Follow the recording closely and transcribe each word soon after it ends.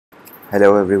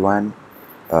Hello everyone.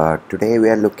 Today we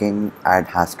are looking at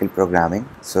Haskell programming.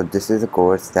 So this is a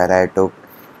course that I took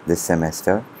this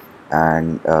semester,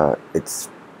 and it's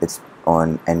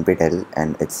on NPTEL,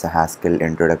 and it's a Haskell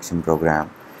introduction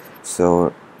program.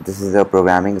 So this is a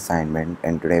programming assignment,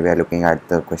 and today we are looking at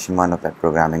the question one of that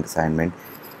programming assignment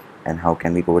and how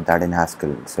can we code that in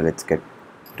Haskell. So let's get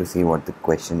to see what the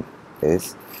question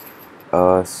is.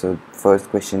 So first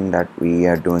question that we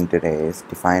are doing today is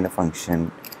define a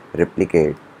function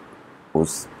replicate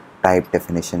whose type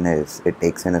definition is it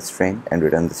takes in a string and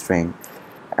returns the string,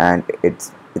 and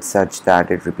it's such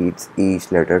that it repeats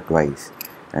each letter twice.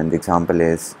 And the example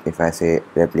is, if I say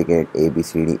replicate a b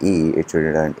c d e, it should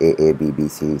return a b b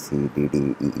c c d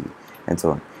d e e and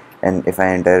so on. And if I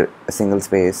enter a single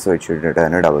space, so it should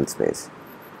return a double space.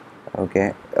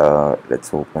 Okay,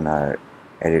 let's open our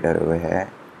editor over here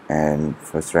and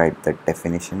first write the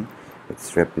definition.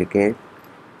 It's replicate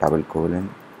double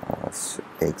colon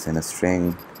takes in a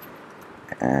string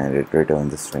and it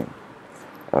returns a string.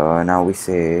 Now we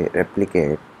say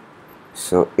replicate.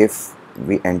 So if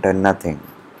we enter nothing,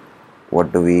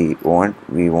 what do we want?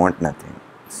 We want nothing.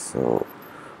 So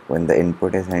when the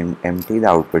input is empty, the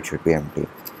output should be empty.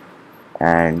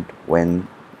 And when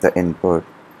the input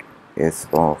is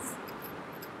of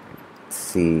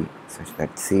C such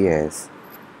that C is,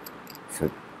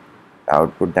 so the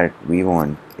output that we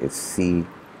want is C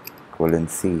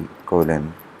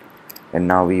colon, and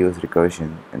now we use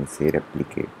recursion and say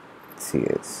replicate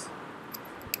CS.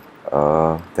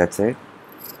 That's it.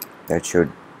 That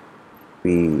should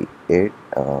be it.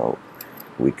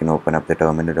 We can open up the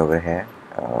terminal over here.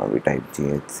 We type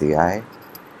GHCI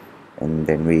and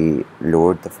then we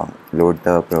load the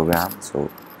program.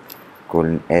 So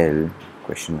 :L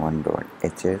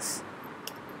question1.hs,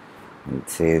 it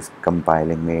says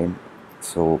compiling main,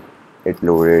 so it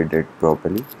loaded it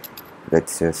properly.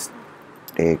 Let's just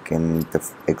take in the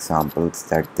examples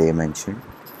that they mentioned.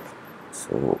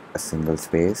 So a single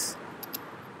space,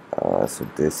 so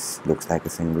this looks like a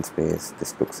single space,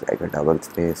 this looks like a double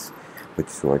space, which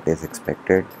is what is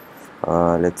expected.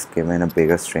 Let's give in a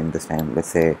bigger string this time. Let's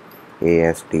say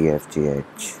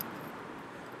ASDFGH.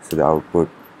 So the output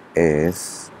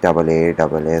is double A,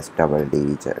 double S, double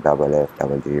D, double F,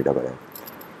 double G, double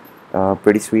F.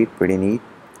 Pretty sweet, pretty neat.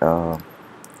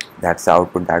 That's the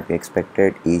output that we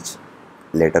expected. Each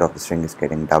letter of the string is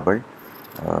getting doubled.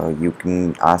 You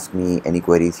can ask me any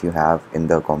queries you have in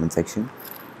the comment section.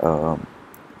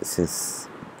 This is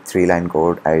 3-line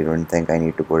code. I don't think I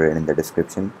need to put it in the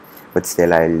description, but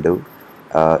still I'll do.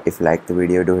 If you like the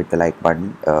video, do hit the like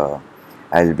button.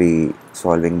 I'll be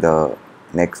solving the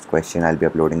next question. I'll be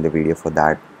uploading the video for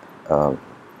that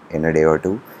in a day or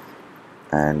two.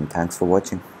 And thanks for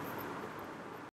watching.